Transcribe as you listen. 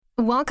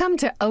Welcome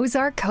to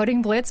Ozark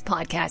Coding Blitz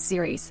podcast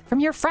series from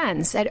your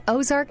friends at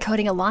Ozark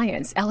Coding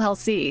Alliance,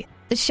 LLC,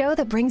 the show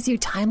that brings you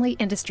timely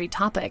industry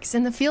topics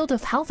in the field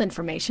of health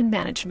information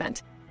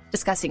management,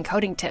 discussing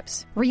coding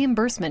tips,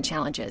 reimbursement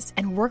challenges,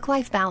 and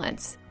work-life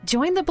balance.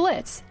 Join the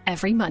Blitz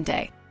every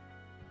Monday.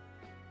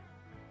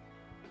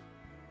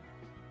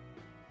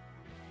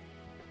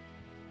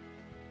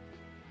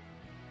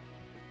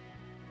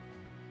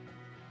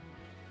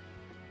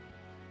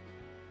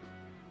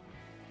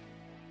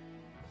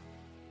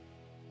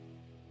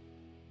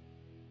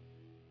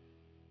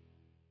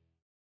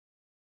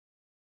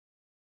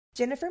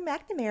 Jennifer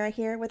McNamara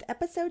here with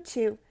episode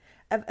 2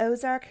 of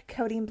Ozark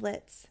Coding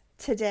Blitz.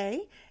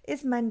 Today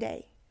is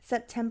Monday,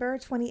 September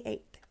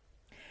 28th.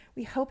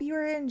 We hope you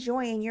are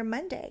enjoying your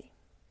Monday.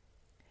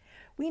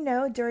 We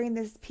know during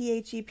this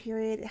PHE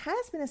period, it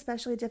has been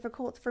especially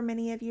difficult for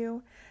many of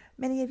you.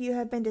 Many of you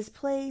have been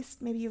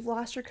displaced, maybe you've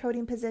lost your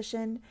coding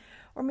position,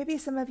 or maybe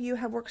some of you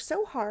have worked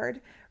so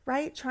hard,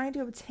 right, trying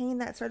to obtain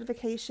that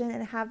certification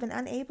and have been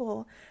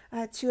unable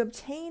to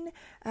obtain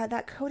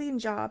that coding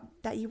job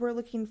that you were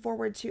looking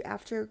forward to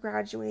after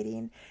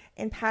graduating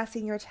and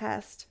passing your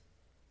test.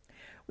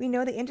 We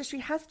know the industry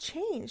has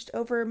changed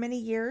over many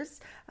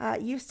years.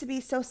 It used to be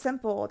so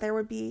simple. There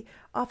would be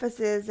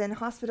offices and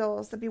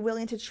hospitals that would be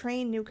willing to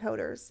train new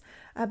coders.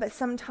 But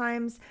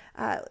sometimes,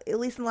 at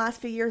least in the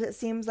last few years, it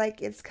seems like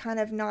it's kind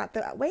of not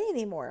the way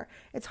anymore.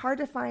 It's hard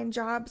to find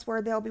jobs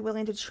where they'll be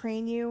willing to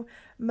train you.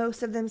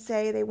 Most of them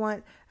say they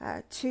want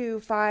 2,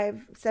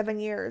 5, 7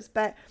 years.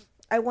 But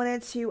I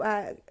wanted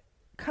to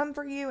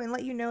comfort you and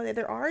let you know that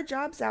there are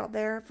jobs out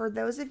there for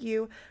those of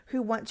you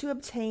who want to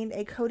obtain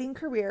a coding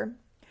career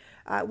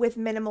with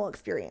minimal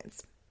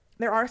experience.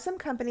 There are some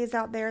companies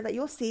out there that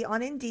you'll see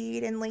on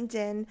Indeed and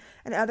LinkedIn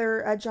and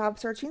other job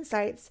searching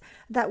sites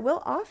that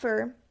will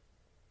offer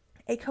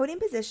a coding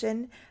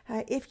position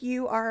if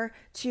you are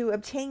to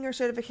obtain your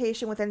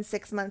certification within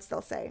 6 months,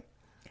 they'll say.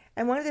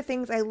 And one of the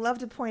things I love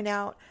to point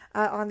out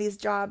on these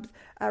job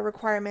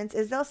requirements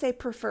is they'll say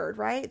preferred,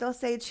 right? They'll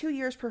say 2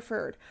 years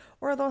preferred,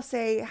 or they'll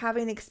say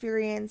having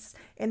experience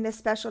in this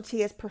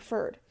specialty is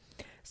preferred.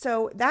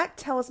 So that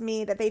tells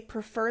me that they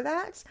prefer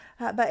that,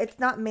 but it's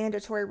not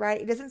mandatory,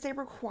 right? It doesn't say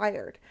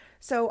required.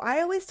 So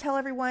I always tell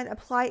everyone,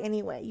 apply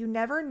anyway. You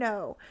never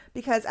know,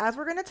 because as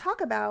we're going to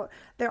talk about,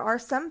 there are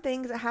some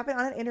things that happen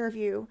on an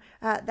interview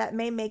that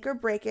may make or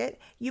break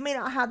it. You may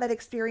not have that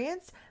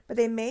experience, but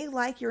they may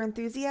like your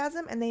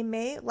enthusiasm and they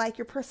may like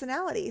your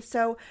personality.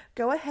 So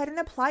go ahead and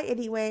apply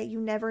anyway.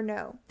 You never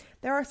know.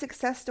 There are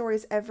success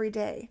stories every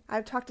day.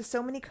 I've talked to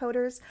so many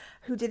coders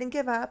who didn't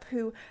give up,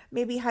 who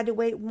maybe had to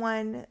wait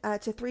 1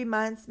 to 3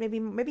 months,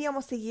 maybe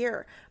almost a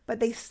year, but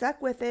they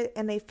stuck with it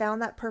and they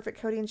found that perfect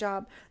coding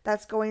job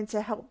that's going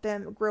to help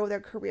them grow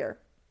their career.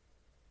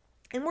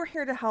 And we're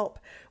here to help.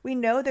 We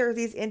know there are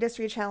these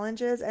industry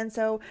challenges, and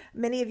so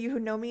many of you who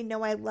know me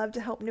know I love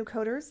to help new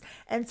coders,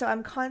 and so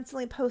I'm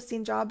constantly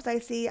posting jobs I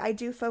see. I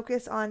do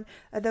focus on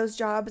those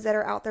jobs that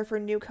are out there for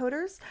new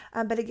coders,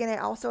 but again, I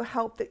also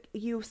help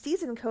you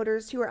seasoned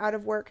coders who are out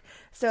of work.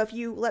 So if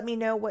you let me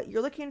know what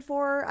you're looking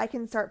for, I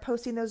can start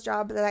posting those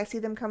jobs that I see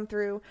them come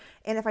through,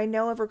 and if I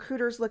know of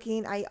recruiters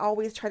looking, I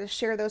always try to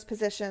share those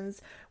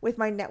positions with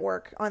my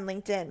network on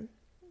LinkedIn.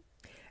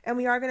 And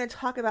we are going to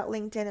talk about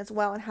LinkedIn as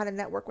well and how to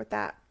network with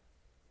that.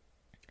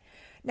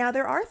 Now,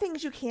 there are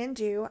things you can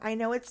do. I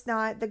know it's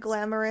not the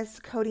glamorous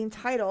coding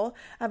title,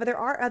 but there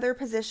are other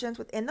positions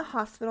within the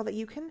hospital that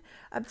you can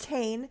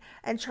obtain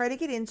and try to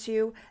get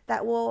into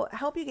that will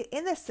help you get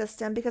in the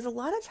system, because a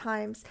lot of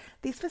times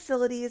these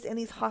facilities and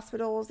these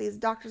hospitals, these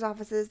doctors'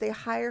 offices, they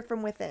hire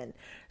from within.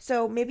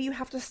 So maybe you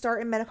have to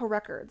start in medical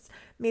records.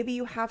 Maybe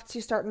you have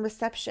to start in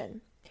reception.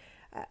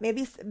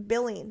 Maybe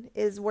billing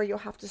is where you'll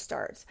have to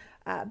start.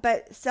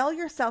 But sell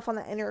yourself on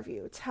the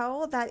interview.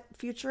 Tell that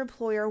future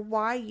employer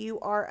why you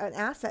are an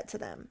asset to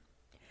them.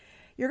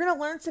 You're going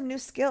to learn some new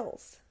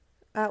skills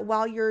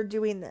while you're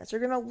doing this. You're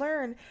going to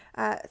learn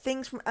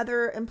things from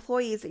other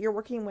employees that you're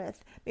working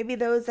with. Maybe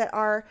those that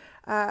are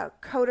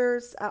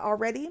coders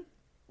already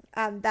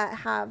that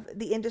have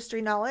the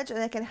industry knowledge, and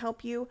that can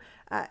help you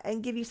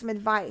and give you some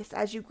advice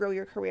as you grow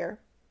your career.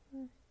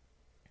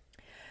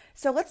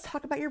 So let's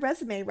talk about your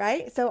resume,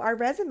 right? So our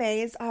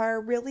resumes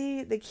are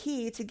really the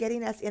key to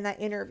getting us in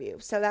that interview.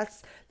 So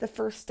that's the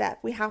first step.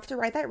 We have to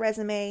write that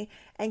resume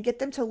and get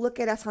them to look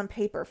at us on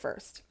paper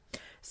first.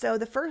 So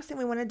the first thing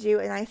we want to do,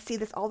 and I see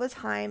this all the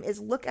time, is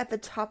look at the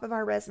top of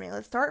our resume.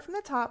 Let's start from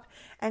the top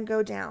and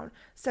go down.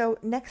 So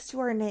next to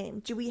our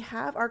name, do we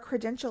have our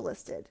credential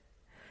listed?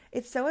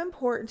 It's so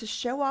important to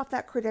show off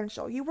that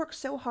credential. You work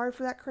so hard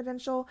for that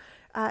credential.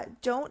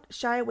 Don't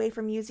shy away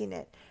from using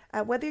it.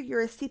 Whether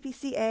you're a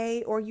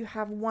CPCA or you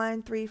have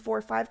 1, 3,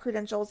 4, 5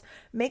 credentials,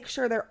 make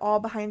sure they're all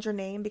behind your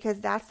name, because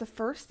that's the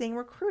first thing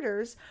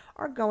recruiters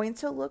are going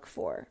to look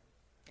for.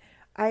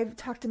 I've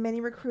talked to many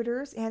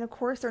recruiters, and of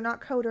course, they're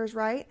not coders,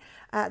 right?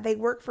 They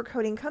work for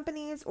coding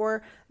companies,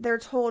 or they're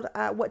told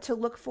what to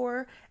look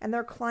for, and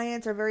their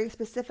clients are very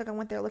specific on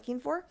what they're looking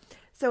for.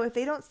 So if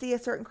they don't see a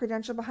certain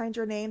credential behind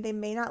your name, they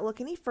may not look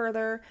any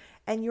further,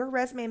 and your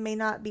resume may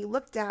not be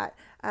looked at.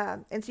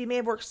 And so you may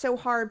have worked so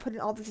hard putting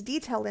all this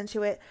detail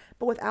into it,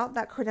 but without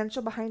that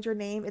credential behind your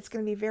name, it's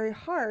going to be very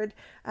hard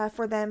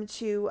for them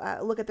to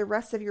look at the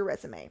rest of your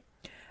resume.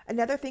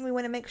 Another thing we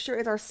want to make sure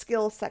is our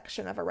skills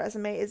section of our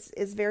resume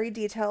is very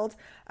detailed.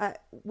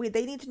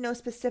 They need to know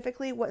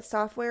specifically what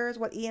softwares,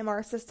 what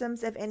EMR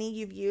systems, if any,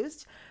 you've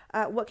used,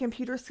 what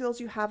computer skills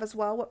you have as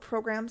well, what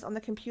programs on the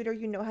computer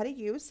you know how to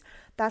use.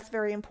 That's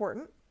very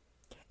important.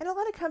 And a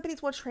lot of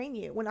companies will train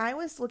you. When I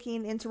was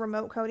looking into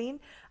remote coding,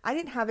 I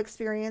didn't have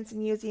experience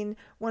in using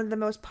one of the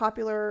most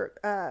popular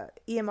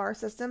EMR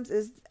systems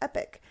is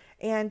Epic.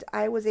 And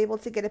I was able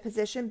to get a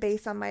position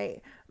based on my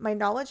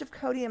knowledge of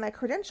coding and my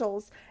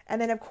credentials. And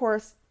then, of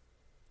course,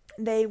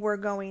 they were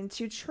going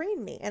to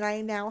train me. And I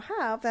now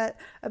have that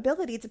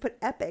ability to put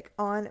Epic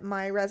on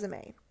my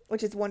resume,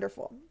 which is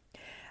wonderful.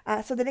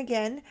 So then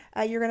again,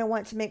 you're going to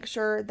want to make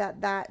sure that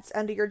that's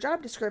under your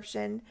job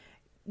description.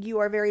 You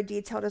are very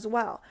detailed as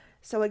well.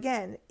 So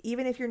again,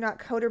 even if you're not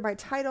coder by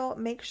title,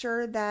 make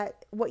sure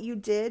that what you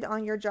did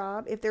on your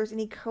job, if there's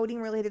any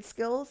coding related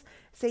skills,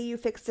 say you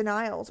fixed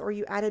denials or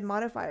you added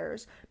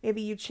modifiers,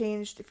 maybe you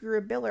changed, if you're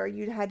a biller,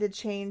 you had to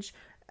change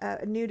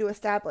new to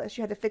established,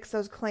 you had to fix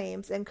those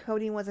claims and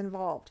coding was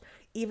involved,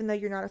 even though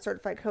you're not a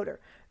certified coder.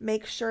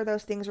 Make sure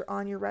those things are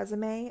on your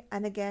resume.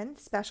 And again,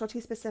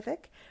 specialty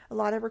specific. A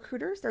lot of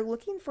recruiters, they're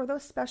looking for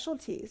those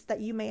specialties that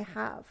you may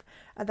have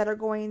that are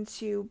going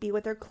to be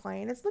what their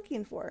client is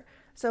looking for.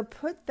 So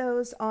put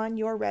those on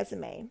your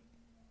resume.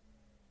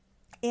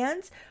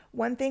 And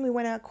one thing we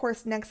want to, of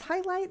course, next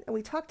highlight, and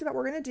we talked about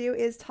what we're going to do,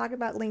 is talk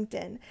about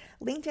LinkedIn.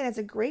 LinkedIn is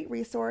a great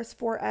resource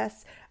for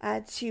us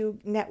to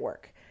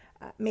network.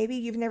 Maybe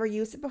you've never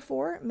used it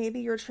before. Maybe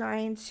you're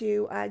trying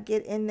to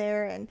get in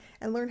there and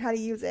learn how to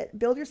use it.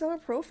 Build yourself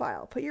a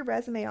profile. Put your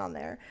resume on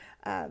there.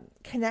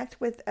 Connect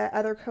with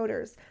other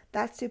coders.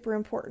 That's super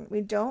important.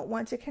 We don't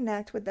want to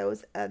connect with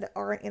those that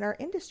aren't in our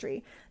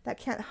industry that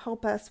can't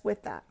help us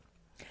with that.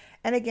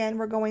 And again,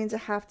 we're going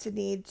to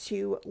need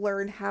to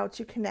learn how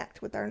to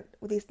connect with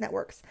these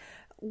networks.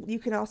 You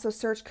can also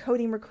search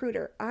Coding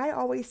Recruiter. I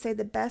always say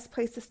the best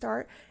place to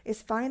start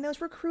is find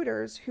those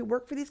recruiters who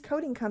work for these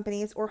coding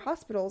companies or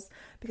hospitals,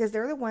 because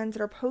they're the ones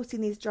that are posting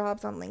these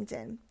jobs on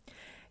LinkedIn.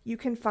 You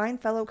can find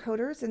fellow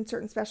coders in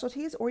certain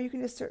specialties, or you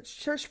can just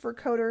search for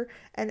coder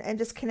and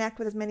just connect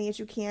with as many as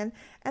you can.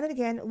 And then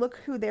again, look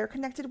who they're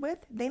connected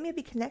with. They may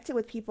be connected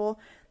with people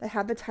that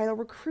have the title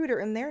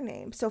recruiter in their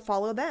name, so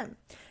follow them.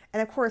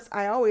 And of course,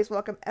 I always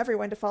welcome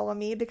everyone to follow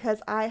me, because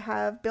I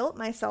have built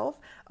myself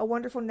a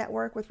wonderful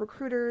network with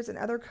recruiters and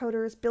other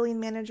coders, billing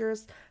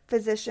managers,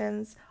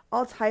 physicians,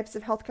 all types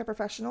of healthcare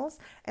professionals.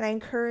 And I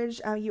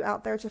encourage you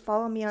out there to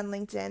follow me on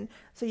LinkedIn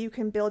so you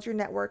can build your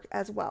network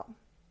as well.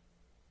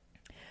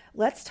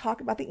 Let's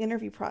talk about the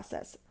interview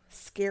process.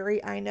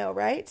 Scary, I know,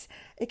 right?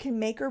 It can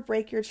make or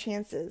break your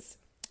chances.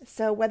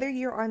 So whether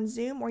you're on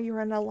Zoom or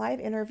you're in a live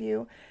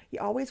interview, you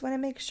always want to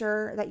make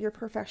sure that you're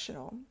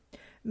professional.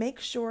 Make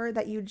sure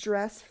that you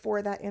dress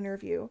for that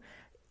interview.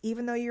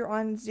 Even though you're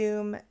on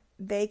Zoom,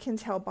 they can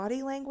tell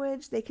body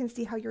language, they can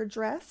see how you're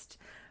dressed,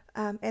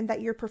 and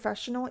that you're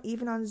professional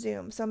even on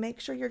Zoom. So make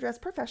sure you're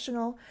dressed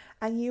professional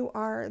and you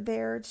are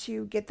there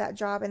to get that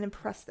job and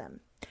impress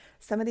them.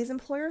 Some of these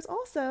employers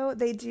also,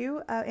 they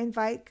do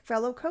invite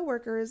fellow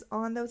coworkers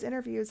on those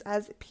interviews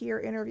as peer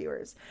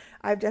interviewers.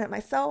 I've done it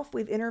myself.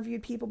 We've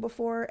interviewed people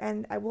before,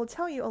 and I will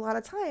tell you, a lot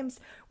of times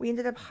we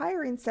ended up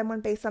hiring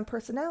someone based on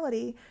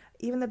personality,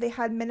 even though they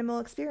had minimal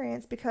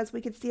experience, because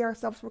we could see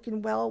ourselves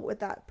working well with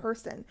that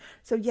person.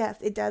 So yes,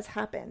 it does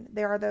happen.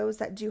 There are those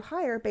that do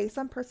hire based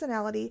on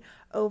personality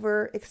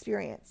over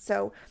experience.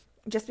 So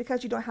just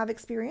because you don't have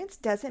experience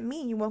doesn't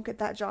mean you won't get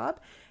that job.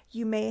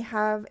 You may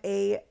have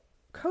a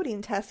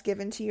coding test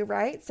given to you,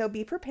 right? So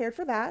be prepared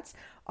for that.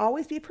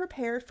 Always be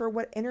prepared for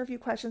what interview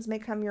questions may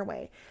come your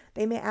way.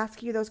 They may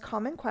ask you those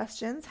common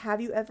questions.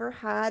 Have you ever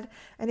had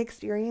an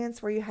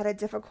experience where you had a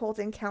difficult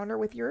encounter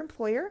with your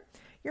employer,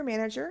 your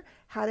manager?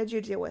 How did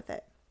you deal with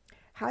it?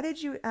 How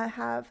did you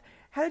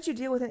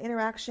deal with an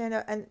interaction,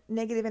 a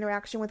negative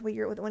interaction with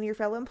one of your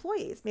fellow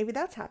employees? Maybe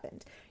that's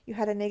happened. You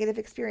had a negative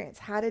experience.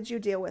 How did you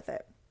deal with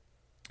it?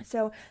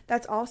 So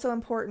that's also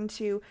important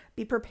to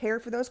be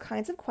prepared for those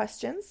kinds of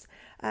questions.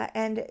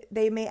 And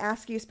they may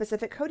ask you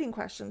specific coding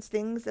questions,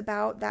 things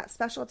about that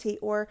specialty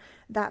or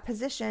that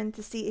position,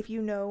 to see if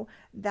you know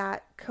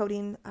that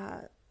coding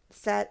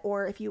set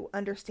or if you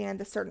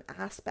understand a certain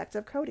aspect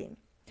of coding.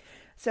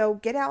 So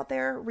get out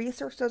there,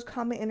 research those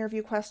common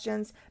interview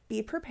questions,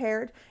 be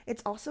prepared.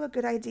 It's also a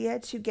good idea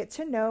to get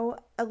to know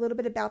a little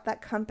bit about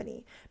that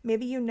company.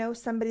 Maybe you know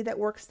somebody that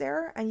works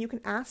there and you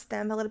can ask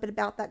them a little bit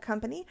about that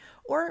company,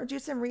 or do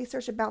some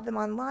research about them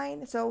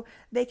online so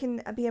they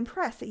can be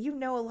impressed that you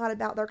know a lot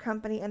about their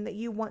company and that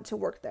you want to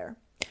work there.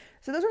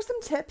 So those are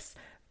some tips.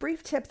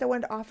 brief tips I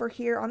wanted to offer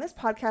here on this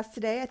podcast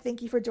today. I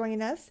thank you for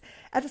joining us.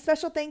 As a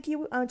special thank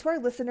you to our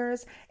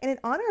listeners, and in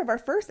honor of our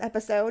first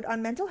episode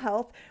on mental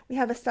health, we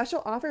have a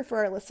special offer for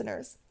our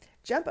listeners.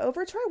 Jump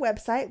over to our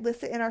website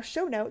listed in our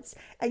show notes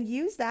and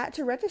use that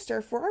to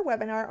register for our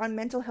webinar on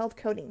mental health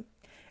coding.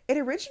 It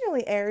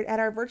originally aired at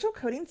our virtual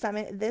coding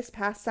summit this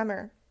past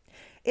summer.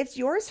 It's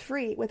yours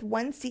free with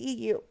 1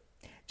 CEU.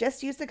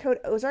 Just use the code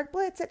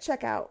OzarkBlitz at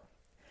checkout.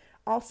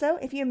 Also,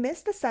 if you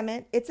missed the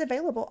summit, it's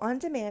available on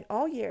demand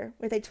all year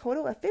with a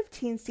total of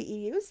 15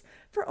 CEUs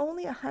for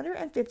only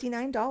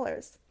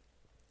 $159.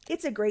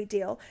 It's a great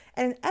deal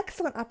and an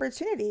excellent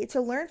opportunity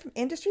to learn from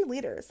industry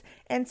leaders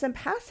and some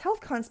past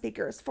HealthCon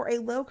speakers for a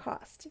low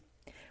cost.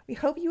 We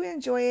hope you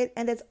enjoy it,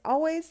 and as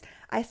always,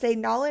 I say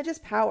knowledge is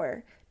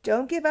power.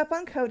 Don't give up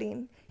on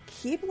coding,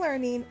 keep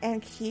learning,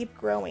 and keep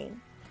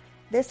growing.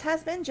 This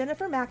has been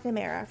Jennifer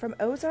McNamara from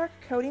Ozark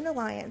Coding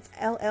Alliance,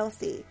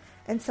 LLC.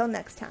 Until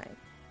next time.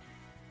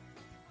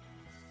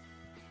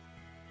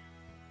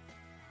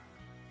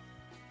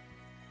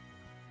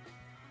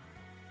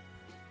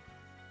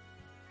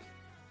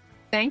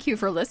 Thank you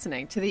for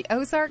listening to the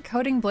Ozark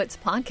Coding Blitz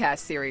podcast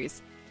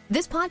series.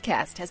 This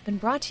podcast has been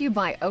brought to you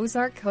by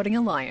Ozark Coding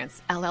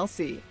Alliance,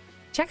 LLC.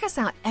 Check us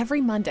out every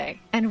Monday,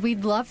 and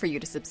we'd love for you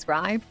to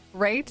subscribe,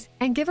 rate,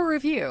 and give a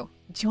review.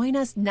 Join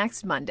us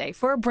next Monday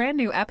for a brand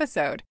new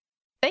episode.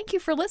 Thank you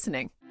for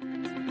listening.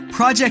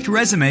 Project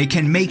Resume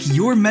can make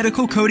your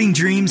medical coding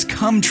dreams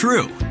come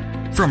true.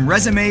 From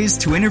resumes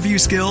to interview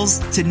skills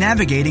to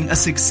navigating a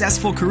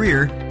successful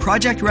career,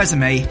 Project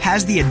Resume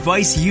has the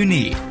advice you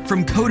need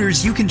from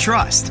coders you can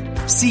trust.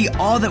 See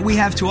all that we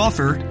have to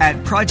offer at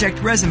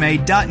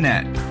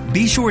projectresume.net.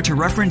 Be sure to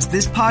reference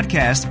this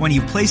podcast when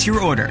you place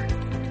your order.